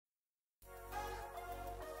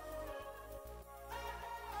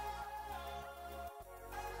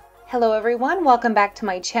Hello everyone, welcome back to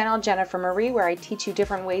my channel, Jennifer Marie, where I teach you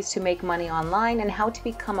different ways to make money online and how to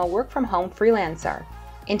become a work-from-home freelancer.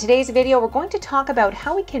 In today's video, we're going to talk about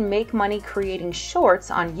how we can make money creating shorts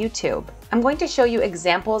on YouTube. I'm going to show you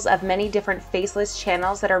examples of many different faceless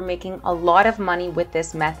channels that are making a lot of money with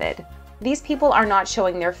this method. These people are not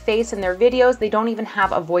showing their face in their videos, they don't even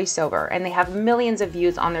have a voiceover, and they have millions of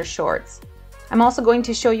views on their shorts. I'm also going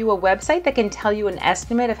to show you a website that can tell you an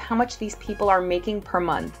estimate of how much these people are making per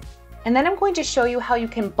month. And then I'm going to show you how you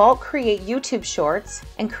can bulk create YouTube shorts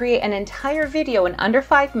and create an entire video in under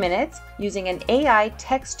 5 minutes using an AI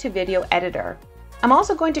text-to-video editor. I'm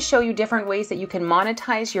also going to show you different ways that you can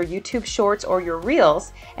monetize your YouTube shorts or your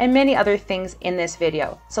reels and many other things in this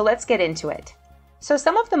video. So let's get into it. So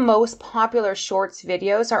some of the most popular shorts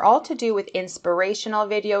videos are all to do with inspirational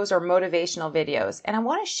videos or motivational videos. And I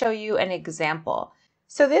want to show you an example.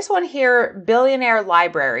 So this one here, Billionaire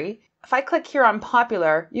Library. If I click here on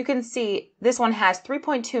popular, you can see this one has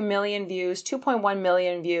 3.2 million views, 2.1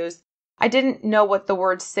 million views. I didn't know what the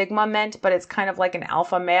word Sigma meant, but it's kind of like an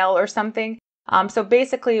alpha male or something. So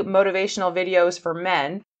basically motivational videos for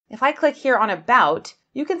men. If I click here on about,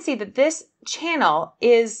 you can see that this channel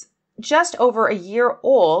is just over a year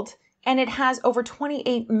old and it has over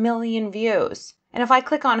 28 million views. And if I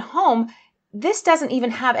click on home, this doesn't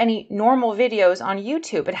even have any normal videos on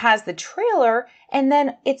YouTube. It has the trailer and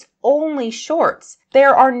then it's only shorts.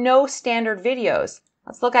 There are no standard videos.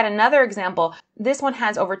 Let's look at another example. This one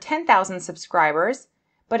has over 10,000 subscribers,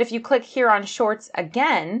 but if you click here on shorts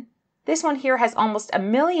again, this one here has almost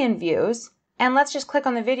 1 million views. And let's just click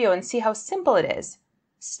on the video and see how simple it is.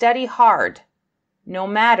 Study hard, no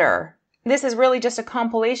matter. This is really just a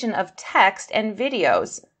compilation of text and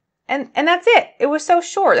videos. And that's it. It was so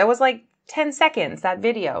short. It was like 10 seconds, that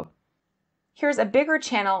video. Here's a bigger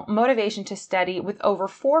channel, Motivation to Study, with over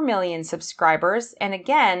 4 million subscribers. And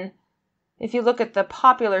again, if you look at the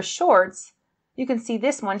popular shorts, you can see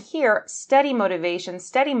this one here, Study Motivation,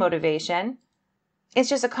 Study Motivation. It's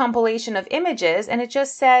just a compilation of images and it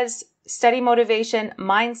just says, Study Motivation,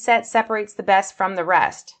 mindset separates the best from the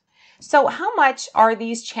rest. So how much are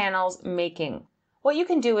these channels making? What you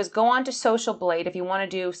can do is go on to Social Blade if you want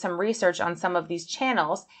to do some research on some of these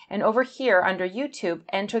channels, and over here under YouTube,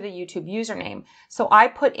 enter the YouTube username. So I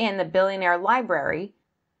put in the Billionaire Library,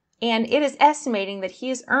 and it is estimating that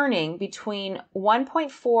he is earning between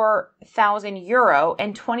 1.4 thousand euro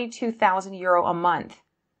and 22,000 euro a month.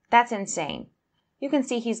 That's insane. You can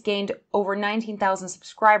see he's gained over 19,000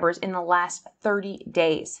 subscribers in the last 30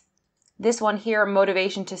 days. This one here,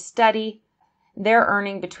 Motivation to Study, they're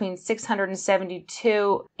earning between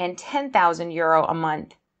 672 and 10,000 euro a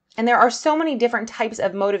month. And there are so many different types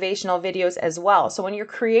of motivational videos as well. So when you're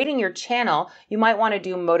creating your channel, you might want to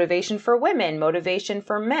do motivation for women, motivation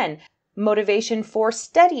for men, motivation for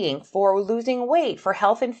studying, for losing weight, for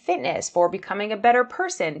health and fitness, for becoming a better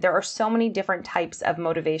person. There are so many different types of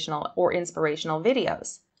motivational or inspirational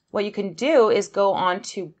videos. What you can do is go on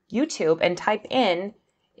to YouTube and type in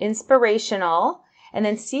inspirational and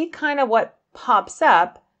then see kind of what pops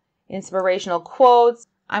up. Inspirational quotes.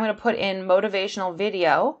 I'm going to put in motivational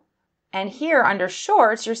video. And here under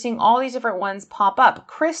shorts, you're seeing all these different ones pop up.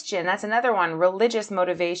 Christian, that's another one. Religious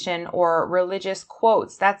motivation or religious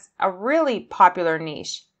quotes. That's a really popular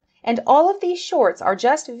niche. And all of these shorts are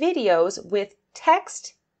just videos with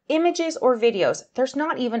text, images, or videos. There's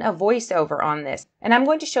not even a voiceover on this. And I'm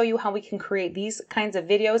going to show you how we can create these kinds of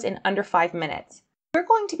videos in under 5 minutes. We're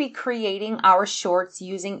going to be creating our shorts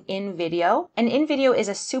using InVideo. And InVideo is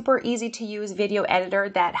a super easy to use video editor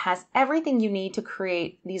that has everything you need to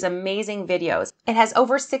create these amazing videos. It has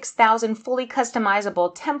over 6,000 fully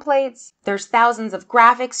customizable templates. There's thousands of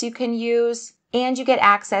graphics you can use, and you get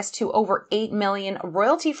access to over 8 million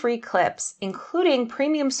royalty-free clips, including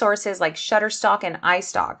premium sources like Shutterstock and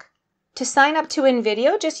iStock. To sign up to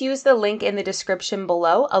InVideo, just use the link in the description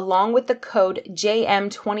below along with the code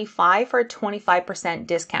JM25 for a 25%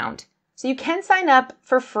 discount. So you can sign up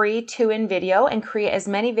for free to InVideo and create as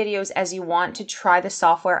many videos as you want to try the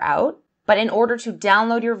software out. But in order to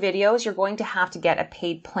download your videos, you're going to have to get a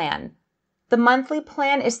paid plan. The monthly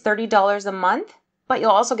plan is $30 a month, but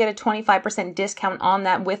you'll also get a 25% discount on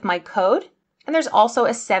that with my code. And there's also a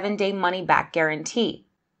 7-day money-back guarantee.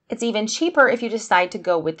 It's even cheaper if you decide to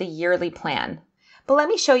go with the yearly plan. But let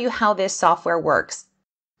me show you how this software works.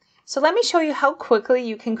 So let me show you how quickly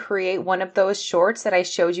you can create one of those shorts that I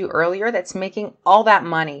showed you earlier that's making all that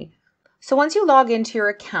money. So once you log into your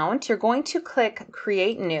account, you're going to click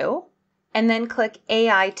Create New and then click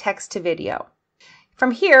AI Text to Video.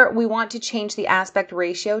 From here, we want to change the aspect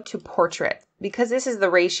ratio to portrait because this is the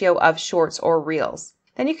ratio of shorts or reels.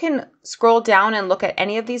 Then you can scroll down and look at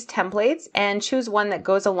any of these templates and choose one that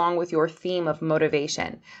goes along with your theme of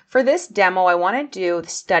motivation. For this demo, I want to do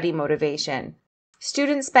study motivation.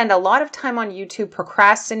 Students spend a lot of time on YouTube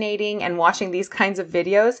procrastinating and watching these kinds of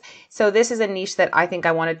videos, so this is a niche that I think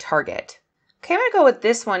I want to target. Okay, I'm going to go with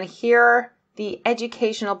this one here, the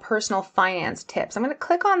educational personal finance tips. I'm going to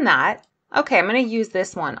click on that. Okay, I'm going to use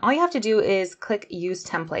this one. All you have to do is click Use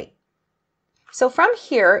Template. So from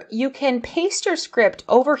here, you can paste your script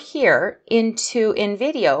over here in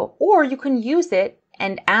video, or you can use it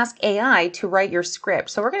and ask AI to write your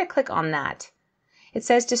script. So we're going to click on that. It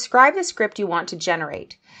says describe the script you want to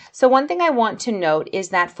generate. So one thing I want to note is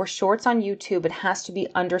that for shorts on YouTube, it has to be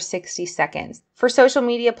under 60 seconds. For social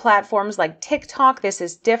media platforms like TikTok, this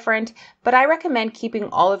is different, but I recommend keeping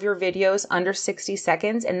all of your videos under 60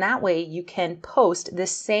 seconds, and that way you can post the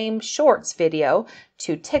same shorts video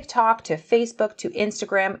to TikTok, to Facebook, to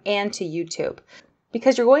Instagram, and to YouTube.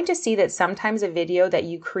 Because you're going to see that sometimes a video that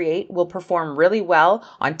you create will perform really well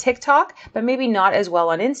on TikTok, but maybe not as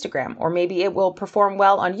well on Instagram, or maybe it will perform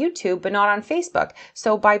well on YouTube, but not on Facebook.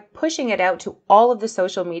 So by pushing it out to all of the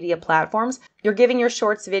social media platforms, you're giving your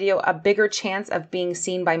shorts video a bigger chance of being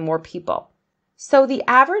seen by more people. So the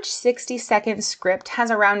average 60-second script has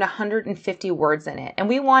around 150 words in it, and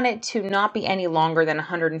we want it to not be any longer than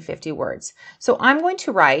 150 words. So I'm going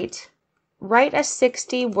to write a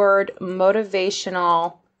 60-word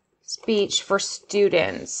motivational speech for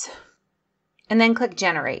students, and then click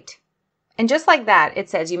generate. And just like that, it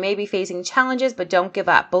says you may be facing challenges, but don't give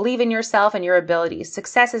up. Believe in yourself and your abilities.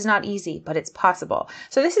 Success is not easy, but it's possible.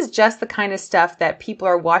 So this is just the kind of stuff that people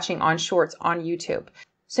are watching on shorts on YouTube.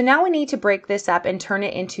 So now we need to break this up and turn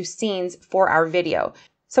it into scenes for our video.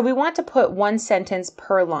 So we want to put one sentence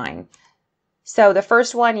per line. So the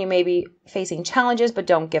first one, you may be facing challenges, but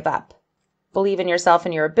don't give up. Believe in yourself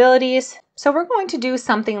and your abilities. So we're going to do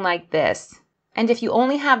something like this. And if you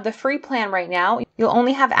only have the free plan right now, you'll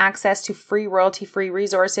only have access to free royalty-free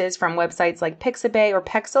resources from websites like Pixabay or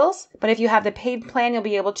Pexels. But if you have the paid plan, you'll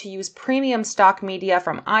be able to use premium stock media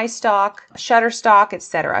from iStock, Shutterstock,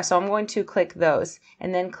 etc. So I'm going to click those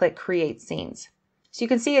and then click Create Scenes. So you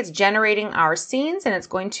can see it's generating our scenes, and it's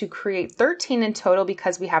going to create 13 in total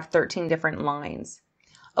because we have 13 different lines.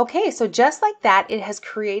 Okay, so just like that, it has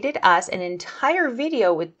created us an entire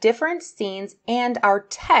video with different scenes and our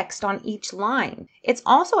text on each line. It's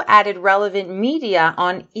also added relevant media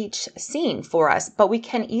on each scene for us, but we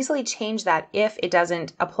can easily change that if it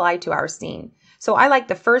doesn't apply to our scene. So I like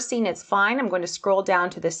the first scene, it's fine. I'm going to scroll down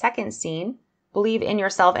to the second scene. Believe in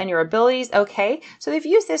yourself and your abilities. Okay, so they've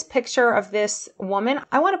used this picture of this woman.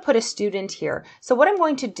 I want to put a student here. So what I'm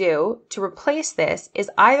going to do to replace this is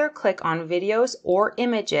either click on videos or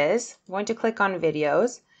images. I'm going to click on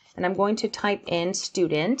videos, and I'm going to type in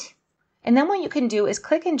student. And then what you can do is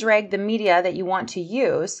click and drag the media that you want to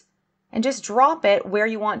use and just drop it where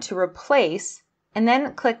you want to replace, and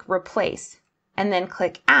then click replace, and then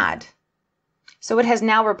click add. So it has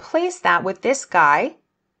now replaced that with this guy.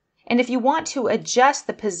 And if you want to adjust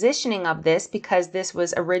the positioning of this, because this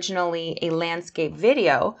was originally a landscape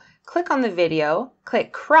video, click on the video,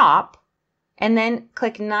 click crop, and then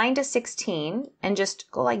click 9:16 and just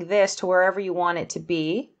go like this to wherever you want it to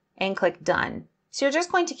be and click done. So you're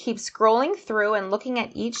just going to keep scrolling through and looking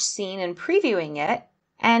at each scene and previewing it.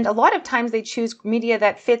 And a lot of times they choose media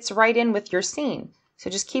that fits right in with your scene. So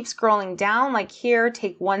just keep scrolling down, like here,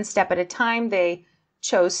 take one step at a time. They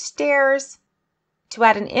chose stairs. To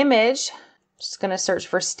add an image, I'm just going to search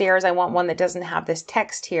for stairs. I want one that doesn't have this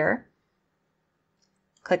text here.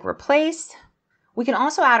 Click replace. We can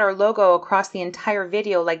also add our logo across the entire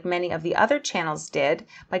video like many of the other channels did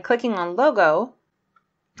by clicking on logo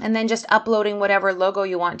and then just uploading whatever logo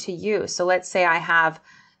you want to use. So let's say I have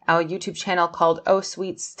a YouTube channel called Oh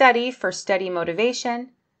Sweet Study for study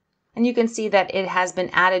motivation. And you can see that it has been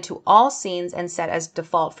added to all scenes and set as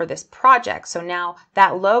default for this project. So now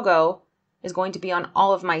that logo is going to be on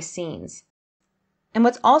all of my scenes. And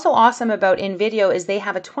what's also awesome about InVideo is they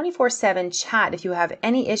have a 24/7 chat if you have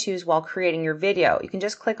any issues while creating your video. You can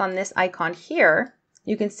just click on this icon here.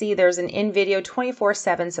 You can see there's an InVideo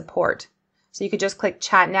 24/7 support. So you could just click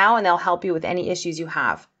chat now and they'll help you with any issues you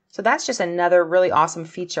have. So that's just another really awesome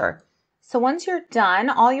feature. So once you're done,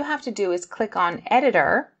 all you have to do is click on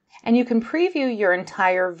editor, and you can preview your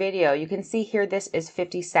entire video. You can see here this is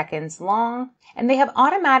 50 seconds long, and they have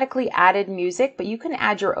automatically added music, but you can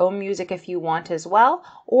add your own music if you want as well,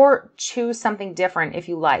 or choose something different if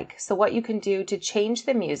you like. So what you can do to change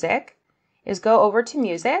the music is go over to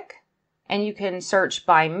music, and you can search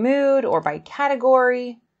by mood or by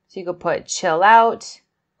category. So you could put chill out,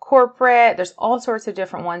 corporate, there's all sorts of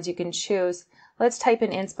different ones you can choose. Let's type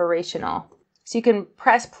in Inspirational. So you can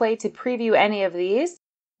press play to preview any of these.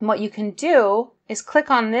 And what you can do is click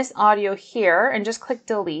on this audio here and just click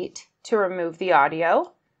delete to remove the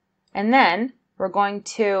audio. And then we're going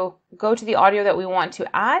to go to the audio that we want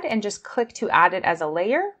to add and just click to add it as a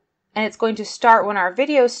layer. And it's going to start when our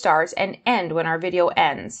video starts and end when our video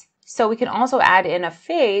ends. So we can also add in a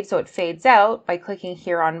fade so it fades out by clicking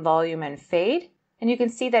here on volume and fade. And you can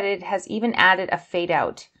see that it has even added a fade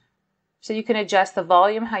out. So you can adjust the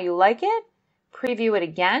volume how you like it, preview it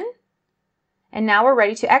again, and now we're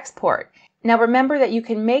ready to export. Now remember that you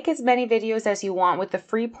can make as many videos as you want with the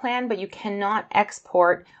free plan, but you cannot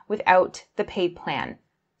export without the paid plan.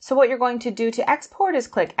 So what you're going to do to export is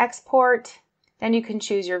click export, then you can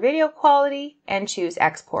choose your video quality and choose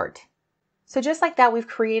export. So just like that, we've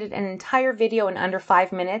created an entire video in under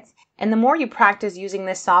 5 minutes. And the more you practice using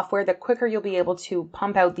this software, the quicker you'll be able to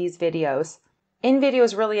pump out these videos. InVideo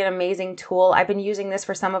is really an amazing tool. I've been using this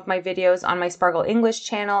for some of my videos on my Sparkle English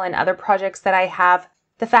channel and other projects that I have.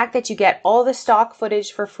 The fact that you get all the stock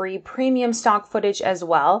footage for free, premium stock footage as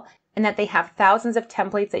well, and that they have thousands of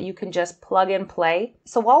templates that you can just plug and play.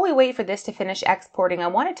 So while we wait for this to finish exporting, I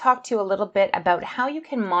want to talk to you a little bit about how you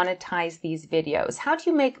can monetize these videos. How do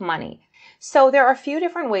you make money? So there are a few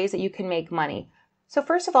different ways that you can make money. So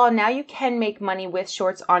first of all, now you can make money with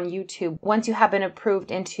shorts on YouTube once you have been approved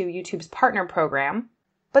into YouTube's partner program.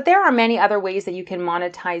 But there are many other ways that you can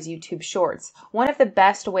monetize YouTube shorts. One of the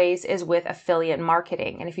best ways is with affiliate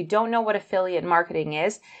marketing. And if you don't know what affiliate marketing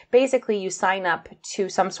is, basically you sign up to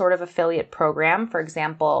some sort of affiliate program. For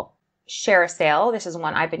example, Share a Sale. This is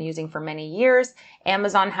one I've been using for many years.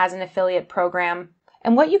 Amazon has an affiliate program.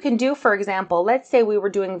 And what you can do, for example, let's say we were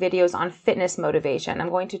doing videos on fitness motivation. I'm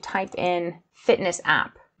going to type in fitness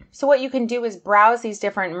app. So what you can do is browse these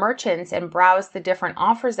different merchants and browse the different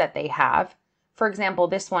offers that they have. For example,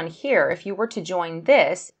 this one here, if you were to join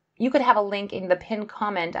this, you could have a link in the pinned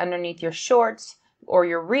comment underneath your shorts or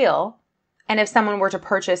your reel. And if someone were to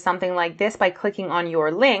purchase something like this by clicking on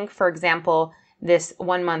your link, for example, this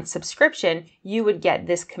 1-month subscription, you would get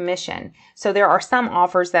this commission. So there are some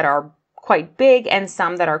offers that are quite big and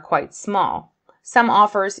some that are quite small. Some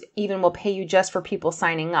offers even will pay you just for people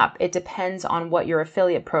signing up. It depends on what your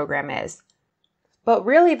affiliate program is. But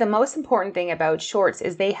really the most important thing about shorts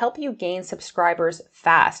is they help you gain subscribers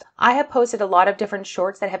fast. I have posted a lot of different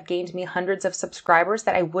shorts that have gained me hundreds of subscribers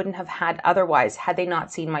that I wouldn't have had otherwise had they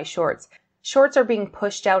not seen my shorts. Shorts are being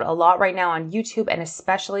pushed out a lot right now on YouTube and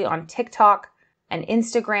especially on TikTok and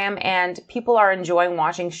Instagram, and people are enjoying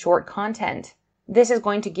watching short content. This is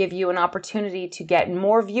going to give you an opportunity to get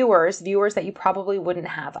more viewers that you probably wouldn't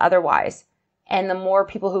have otherwise. And the more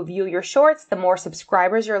people who view your shorts, the more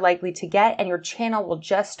subscribers you're likely to get, and your channel will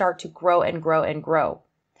just start to grow and grow and grow.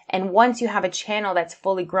 And once you have a channel that's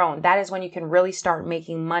fully grown, that is when you can really start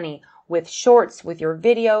making money with shorts, with your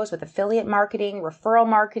videos, with affiliate marketing, referral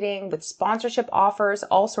marketing, with sponsorship offers,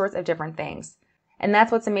 all sorts of different things. And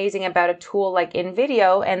that's what's amazing about a tool like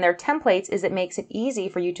InVideo and their templates is it makes it easy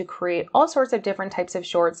for you to create all sorts of different types of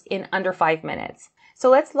shorts in under 5 minutes.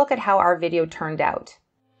 So let's look at how our video turned out.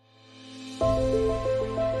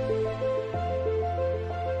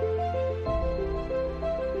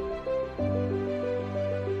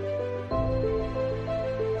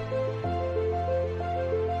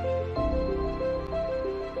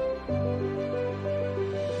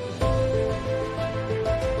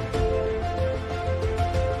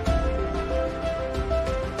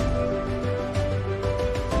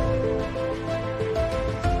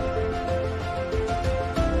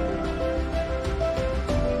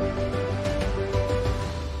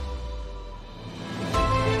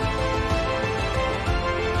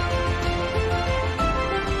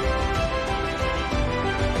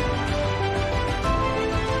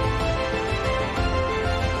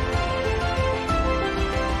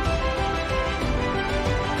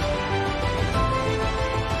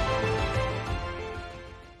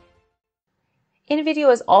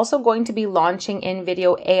 InVideo is also going to be launching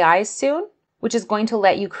InVideo AI soon, which is going to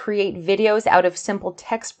let you create videos out of simple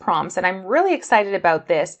text prompts. And I'm really excited about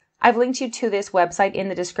this. I've linked you to this website in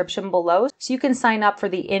the description below, so you can sign up for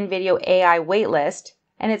the InVideo AI waitlist.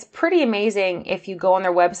 And it's pretty amazing if you go on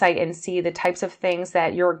their website and see the types of things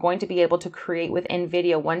that you're going to be able to create with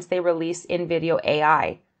InVideo once they release InVideo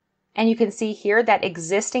AI. And you can see here that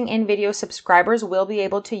existing InVideo subscribers will be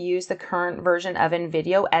able to use the current version of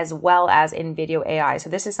InVideo as well as InVideo AI. So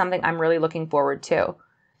this is something I'm really looking forward to.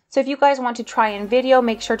 So if you guys want to try InVideo,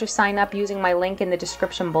 make sure to sign up using my link in the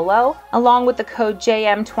description below, along with the code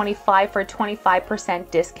JM25 for a 25%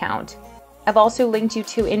 discount. I've also linked you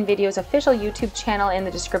to InVideo's official YouTube channel in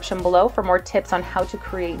the description below for more tips on how to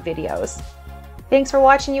create videos. Thanks for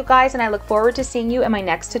watching, you guys, and I look forward to seeing you in my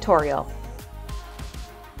next tutorial.